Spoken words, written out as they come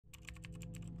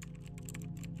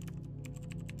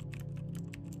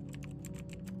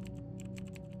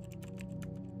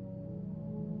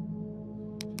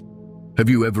Have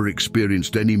you ever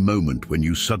experienced any moment when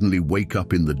you suddenly wake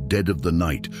up in the dead of the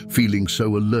night, feeling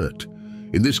so alert?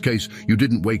 In this case, you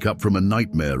didn't wake up from a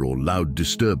nightmare or loud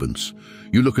disturbance.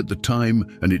 You look at the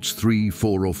time and it's 3,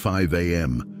 4 or 5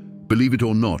 a.m. Believe it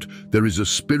or not, there is a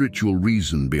spiritual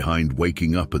reason behind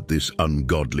waking up at this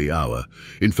ungodly hour.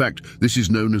 In fact, this is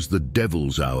known as the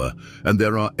Devil's Hour, and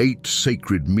there are 8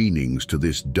 sacred meanings to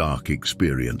this dark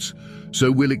experience.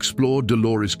 So we'll explore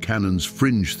Dolores Cannon's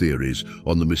fringe theories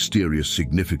on the mysterious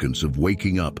significance of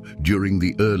waking up during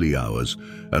the early hours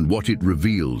and what it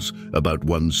reveals about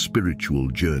one's spiritual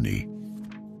journey.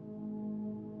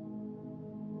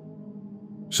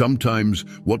 Sometimes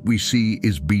what we see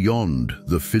is beyond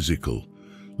the physical.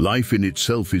 Life in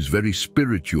itself is very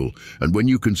spiritual, and when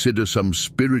you consider some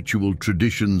spiritual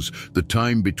traditions, the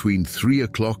time between 3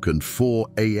 o'clock and 4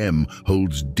 a.m.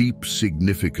 holds deep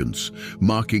significance,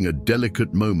 marking a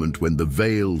delicate moment when the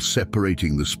veil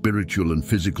separating the spiritual and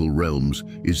physical realms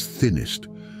is thinnest.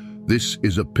 This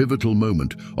is a pivotal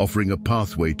moment, offering a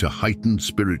pathway to heightened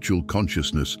spiritual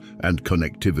consciousness and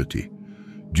connectivity.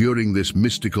 During this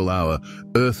mystical hour,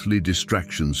 earthly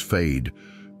distractions fade,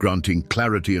 granting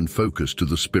clarity and focus to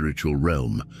the spiritual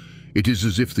realm. It is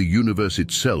as if the universe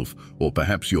itself, or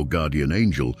perhaps your guardian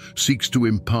angel, seeks to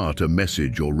impart a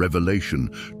message or revelation,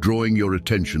 drawing your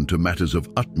attention to matters of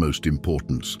utmost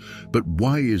importance. But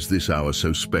why is this hour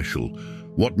so special?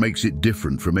 What makes it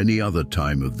different from any other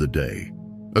time of the day?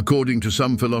 According to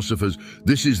some philosophers,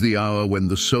 this is the hour when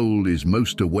the soul is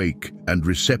most awake and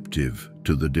receptive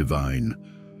to the divine.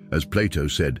 As Plato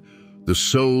said, the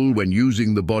soul, when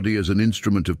using the body as an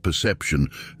instrument of perception,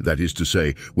 that is to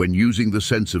say, when using the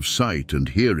sense of sight and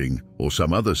hearing, or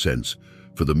some other sense,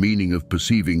 for the meaning of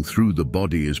perceiving through the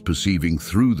body is perceiving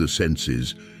through the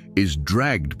senses, is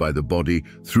dragged by the body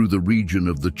through the region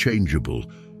of the changeable,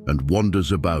 and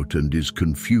wanders about and is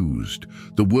confused.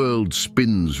 The world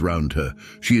spins round her.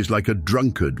 She is like a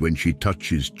drunkard when she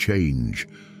touches change.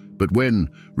 But when,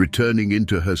 returning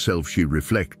into herself, she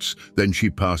reflects, then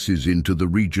she passes into the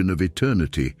region of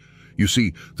eternity. You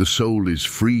see, the soul is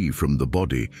free from the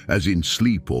body, as in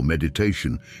sleep or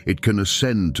meditation. It can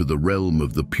ascend to the realm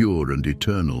of the pure and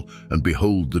eternal, and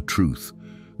behold the truth.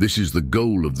 This is the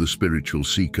goal of the spiritual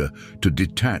seeker, to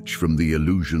detach from the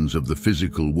illusions of the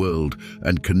physical world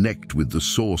and connect with the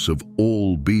source of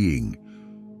all being.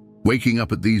 Waking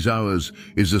up at these hours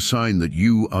is a sign that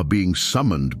you are being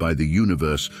summoned by the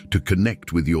universe to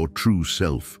connect with your true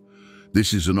self.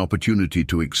 This is an opportunity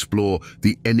to explore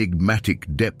the enigmatic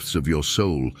depths of your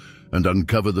soul and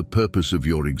uncover the purpose of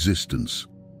your existence.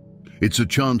 It's a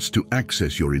chance to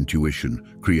access your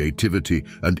intuition, creativity,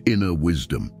 and inner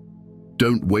wisdom.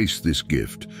 Don't waste this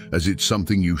gift, as it's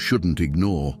something you shouldn't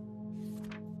ignore.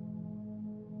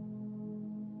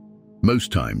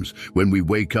 Most times, when we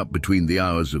wake up between the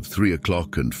hours of 3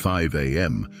 o'clock and 5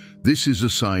 a.m., this is a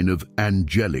sign of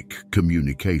angelic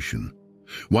communication.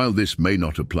 While this may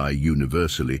not apply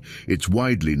universally, it's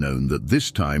widely known that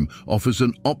this time offers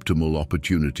an optimal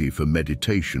opportunity for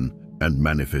meditation and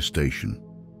manifestation.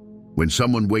 When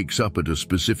someone wakes up at a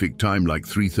specific time like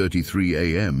 3:33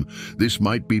 a.m., this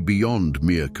might be beyond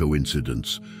mere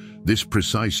coincidence. This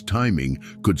precise timing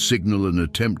could signal an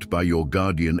attempt by your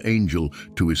guardian angel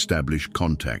to establish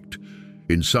contact.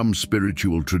 In some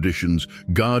spiritual traditions,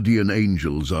 guardian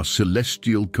angels are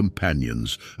celestial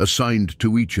companions assigned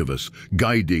to each of us,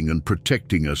 guiding and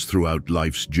protecting us throughout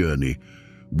life's journey.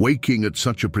 Waking at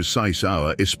such a precise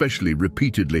hour, especially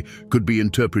repeatedly, could be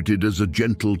interpreted as a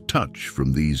gentle touch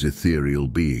from these ethereal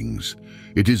beings.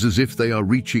 It is as if they are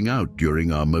reaching out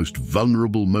during our most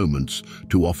vulnerable moments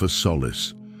to offer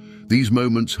solace. These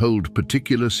moments hold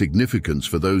particular significance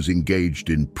for those engaged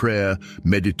in prayer,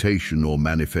 meditation, or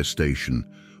manifestation.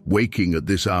 Waking at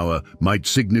this hour might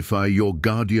signify your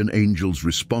guardian angel's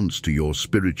response to your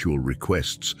spiritual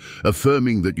requests,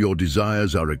 affirming that your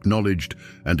desires are acknowledged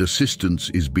and assistance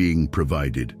is being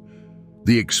provided.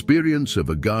 The experience of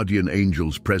a guardian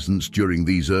angel's presence during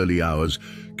these early hours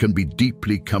can be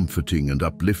deeply comforting and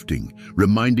uplifting,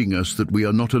 reminding us that we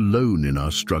are not alone in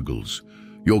our struggles.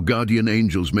 Your guardian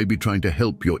angels may be trying to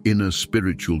help your inner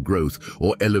spiritual growth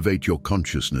or elevate your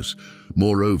consciousness.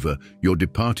 Moreover, your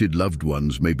departed loved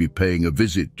ones may be paying a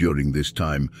visit during this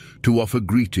time to offer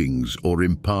greetings or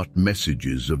impart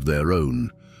messages of their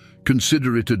own.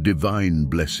 Consider it a divine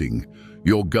blessing.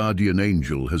 Your guardian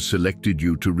angel has selected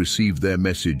you to receive their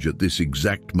message at this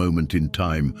exact moment in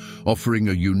time, offering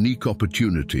a unique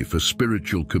opportunity for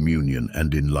spiritual communion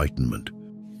and enlightenment.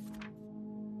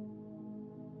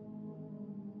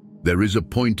 There is a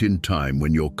point in time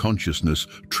when your consciousness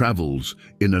travels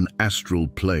in an astral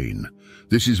plane.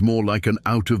 This is more like an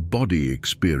out-of-body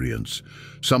experience.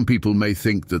 Some people may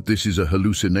think that this is a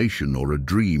hallucination or a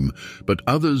dream, but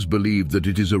others believe that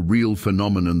it is a real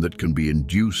phenomenon that can be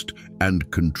induced and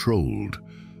controlled.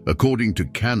 According to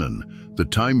Cannon, the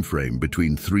time frame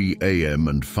between 3 a.m.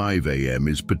 and 5 a.m.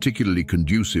 is particularly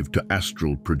conducive to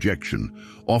astral projection,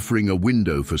 offering a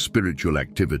window for spiritual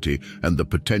activity and the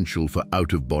potential for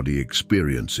out-of-body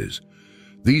experiences.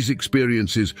 These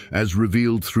experiences, as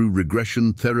revealed through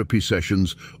regression therapy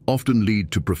sessions, often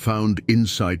lead to profound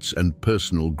insights and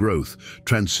personal growth,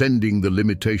 transcending the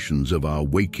limitations of our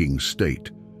waking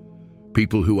state.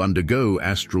 People who undergo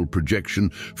astral projection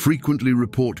frequently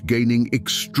report gaining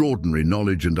extraordinary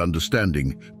knowledge and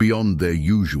understanding beyond their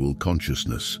usual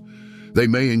consciousness. They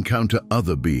may encounter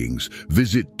other beings,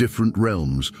 visit different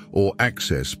realms, or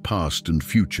access past and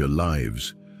future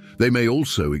lives. They may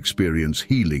also experience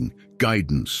healing,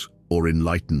 guidance, or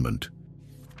enlightenment.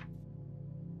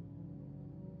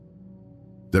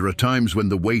 There are times when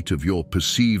the weight of your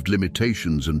perceived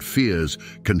limitations and fears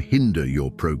can hinder your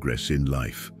progress in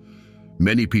life.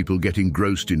 Many people get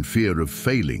engrossed in fear of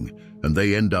failing, and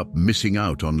they end up missing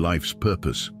out on life's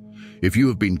purpose. If you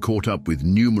have been caught up with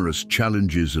numerous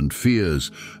challenges and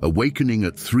fears, awakening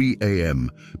at 3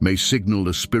 a.m. may signal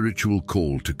a spiritual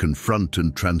call to confront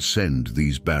and transcend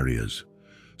these barriers.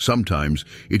 Sometimes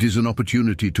it is an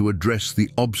opportunity to address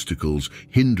the obstacles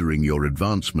hindering your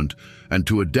advancement and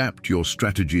to adapt your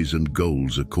strategies and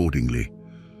goals accordingly.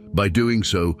 By doing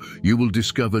so, you will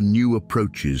discover new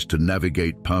approaches to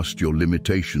navigate past your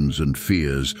limitations and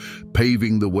fears,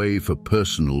 paving the way for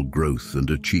personal growth and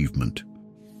achievement.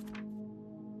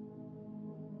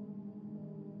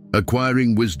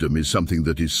 Acquiring wisdom is something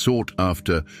that is sought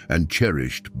after and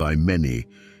cherished by many,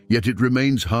 yet it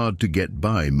remains hard to get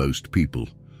by most people.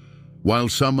 While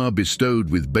some are bestowed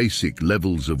with basic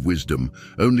levels of wisdom,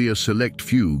 only a select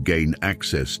few gain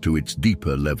access to its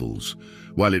deeper levels.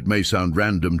 While it may sound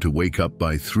random to wake up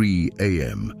by 3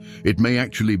 a.m., it may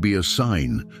actually be a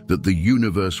sign that the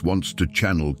universe wants to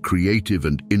channel creative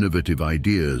and innovative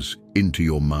ideas into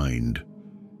your mind.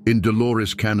 In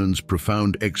Dolores Cannon's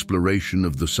profound exploration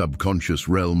of the subconscious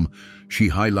realm, she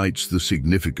highlights the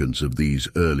significance of these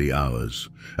early hours.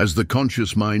 As the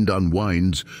conscious mind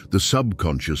unwinds, the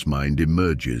subconscious mind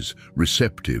emerges,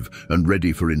 receptive and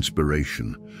ready for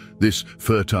inspiration. This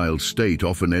fertile state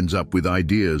often ends up with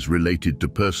ideas related to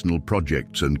personal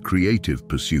projects and creative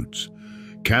pursuits.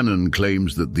 Cannon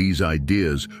claims that these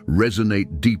ideas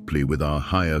resonate deeply with our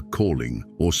higher calling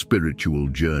or spiritual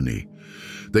journey.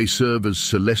 They serve as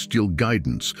celestial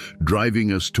guidance,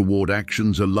 driving us toward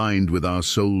actions aligned with our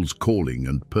soul's calling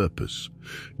and purpose.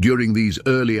 During these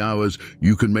early hours,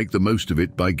 you can make the most of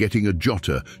it by getting a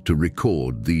jotter to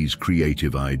record these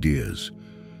creative ideas.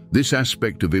 This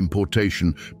aspect of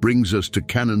importation brings us to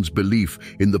Cannon's belief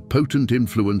in the potent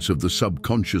influence of the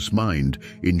subconscious mind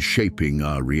in shaping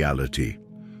our reality.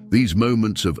 These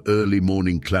moments of early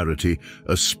morning clarity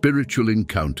are spiritual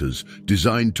encounters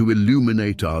designed to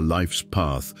illuminate our life's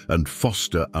path and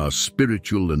foster our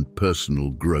spiritual and personal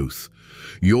growth.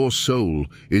 Your soul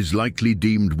is likely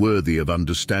deemed worthy of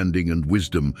understanding and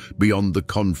wisdom beyond the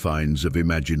confines of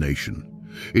imagination.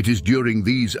 It is during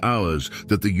these hours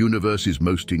that the universe is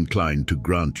most inclined to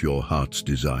grant your heart's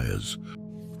desires.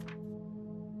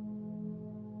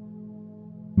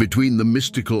 Between the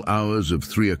mystical hours of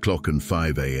 3 o'clock and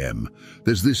 5 a.m.,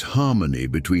 there's this harmony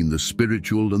between the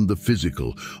spiritual and the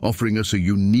physical, offering us a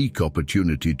unique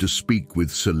opportunity to speak with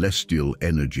celestial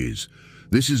energies.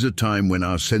 This is a time when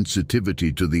our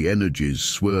sensitivity to the energies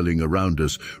swirling around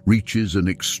us reaches an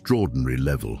extraordinary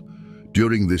level.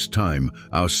 During this time,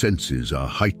 our senses are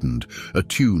heightened,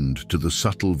 attuned to the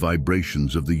subtle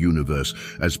vibrations of the universe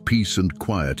as peace and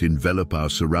quiet envelop our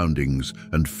surroundings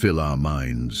and fill our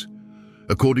minds.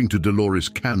 According to Dolores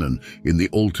Cannon, in the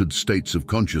Altered States of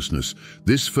Consciousness,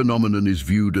 this phenomenon is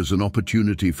viewed as an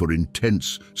opportunity for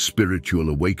intense spiritual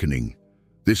awakening.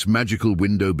 This magical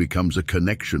window becomes a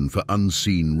connection for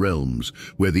unseen realms,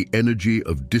 where the energy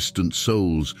of distant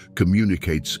souls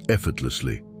communicates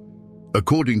effortlessly.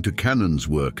 According to Cannon's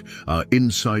work, our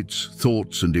insights,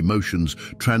 thoughts, and emotions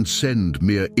transcend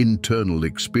mere internal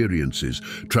experiences,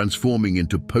 transforming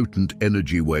into potent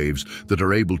energy waves that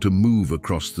are able to move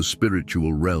across the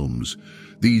spiritual realms.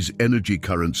 These energy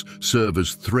currents serve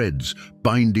as threads,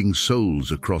 binding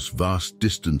souls across vast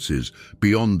distances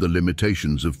beyond the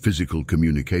limitations of physical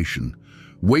communication.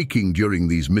 Waking during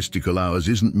these mystical hours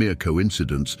isn't mere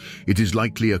coincidence. It is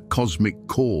likely a cosmic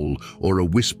call or a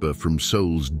whisper from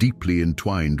souls deeply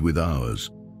entwined with ours.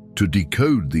 To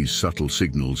decode these subtle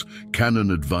signals,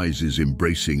 Cannon advises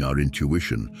embracing our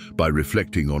intuition by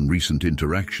reflecting on recent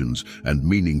interactions and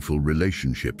meaningful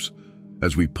relationships.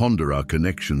 As we ponder our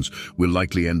connections, we'll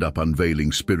likely end up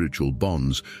unveiling spiritual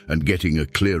bonds and getting a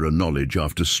clearer knowledge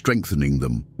after strengthening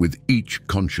them with each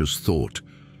conscious thought.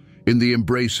 In the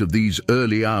embrace of these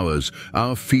early hours,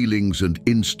 our feelings and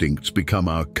instincts become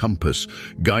our compass,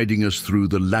 guiding us through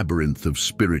the labyrinth of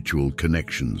spiritual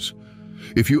connections.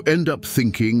 If you end up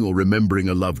thinking or remembering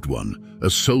a loved one, a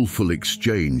soulful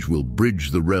exchange will bridge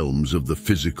the realms of the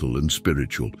physical and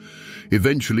spiritual.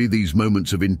 Eventually, these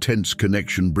moments of intense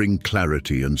connection bring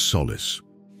clarity and solace.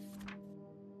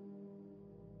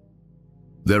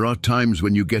 There are times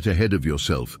when you get ahead of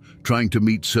yourself, trying to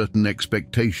meet certain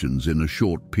expectations in a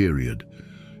short period.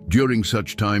 During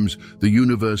such times, the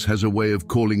universe has a way of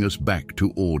calling us back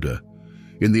to order.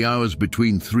 In the hours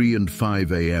between 3 and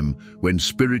 5 a.m., when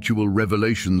spiritual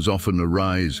revelations often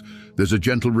arise, there's a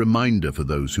gentle reminder for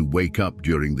those who wake up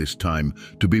during this time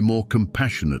to be more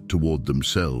compassionate toward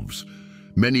themselves.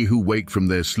 Many who wake from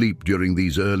their sleep during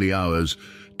these early hours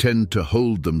tend to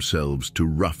hold themselves to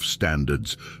rough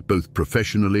standards, both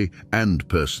professionally and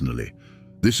personally.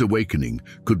 This awakening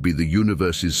could be the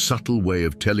universe's subtle way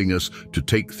of telling us to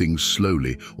take things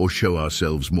slowly or show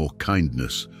ourselves more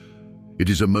kindness. It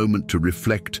is a moment to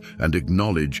reflect and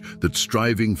acknowledge that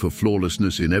striving for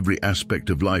flawlessness in every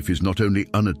aspect of life is not only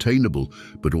unattainable,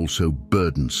 but also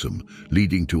burdensome,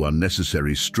 leading to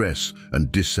unnecessary stress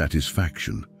and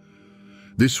dissatisfaction.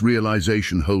 This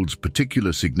realization holds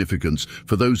particular significance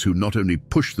for those who not only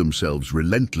push themselves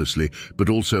relentlessly, but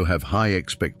also have high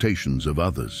expectations of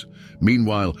others.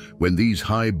 Meanwhile, when these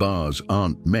high bars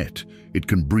aren't met, it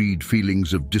can breed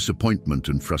feelings of disappointment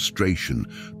and frustration,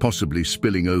 possibly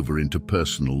spilling over into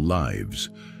personal lives.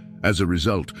 As a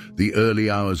result, the early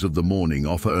hours of the morning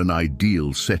offer an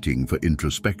ideal setting for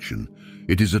introspection.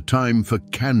 It is a time for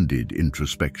candid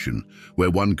introspection, where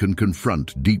one can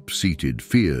confront deep-seated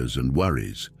fears and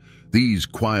worries. These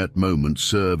quiet moments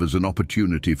serve as an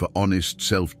opportunity for honest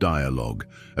self-dialogue,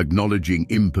 acknowledging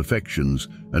imperfections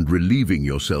and relieving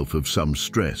yourself of some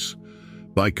stress.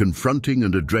 By confronting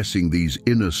and addressing these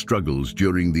inner struggles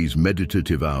during these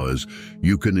meditative hours,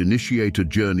 you can initiate a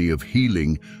journey of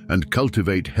healing and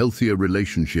cultivate healthier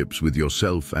relationships with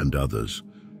yourself and others.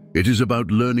 It is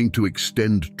about learning to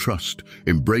extend trust,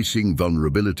 embracing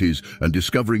vulnerabilities, and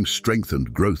discovering strength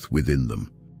and growth within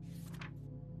them.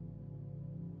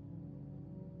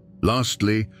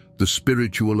 Lastly, the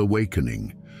spiritual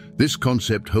awakening. This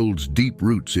concept holds deep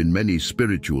roots in many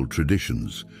spiritual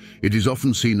traditions. It is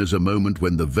often seen as a moment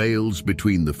when the veils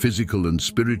between the physical and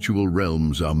spiritual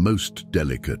realms are most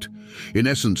delicate. In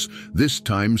essence, this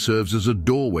time serves as a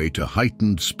doorway to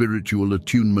heightened spiritual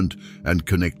attunement and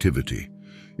connectivity.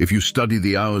 If you study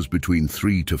the hours between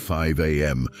 3 to 5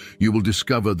 a.m., you will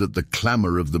discover that the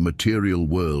clamor of the material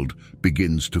world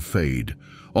begins to fade,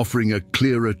 offering a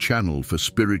clearer channel for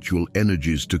spiritual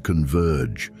energies to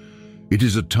converge. It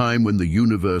is a time when the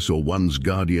universe or one's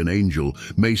guardian angel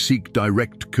may seek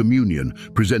direct communion,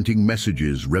 presenting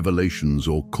messages, revelations,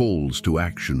 or calls to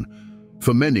action.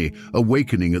 For many,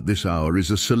 awakening at this hour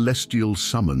is a celestial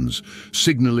summons,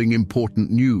 signaling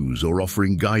important news or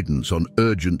offering guidance on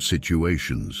urgent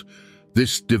situations.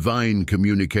 This divine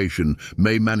communication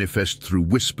may manifest through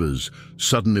whispers,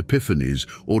 sudden epiphanies,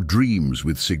 or dreams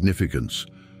with significance.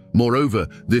 Moreover,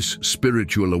 this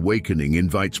spiritual awakening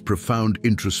invites profound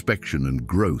introspection and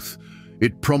growth.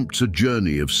 It prompts a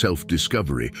journey of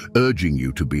self-discovery, urging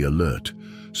you to be alert.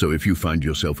 So if you find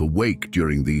yourself awake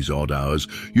during these odd hours,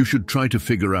 you should try to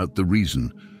figure out the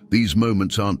reason. These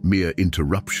moments aren't mere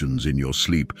interruptions in your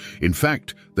sleep. In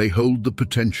fact, they hold the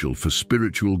potential for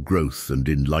spiritual growth and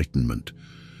enlightenment.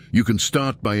 You can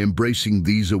start by embracing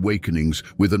these awakenings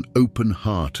with an open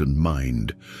heart and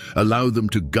mind. Allow them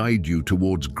to guide you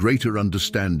towards greater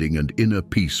understanding and inner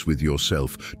peace with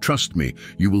yourself. Trust me,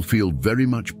 you will feel very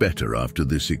much better after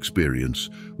this experience.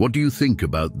 What do you think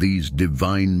about these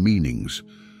divine meanings?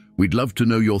 We'd love to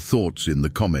know your thoughts in the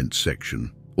comments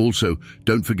section. Also,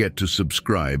 don't forget to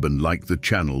subscribe and like the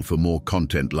channel for more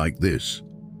content like this.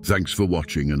 Thanks for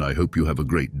watching, and I hope you have a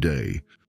great day.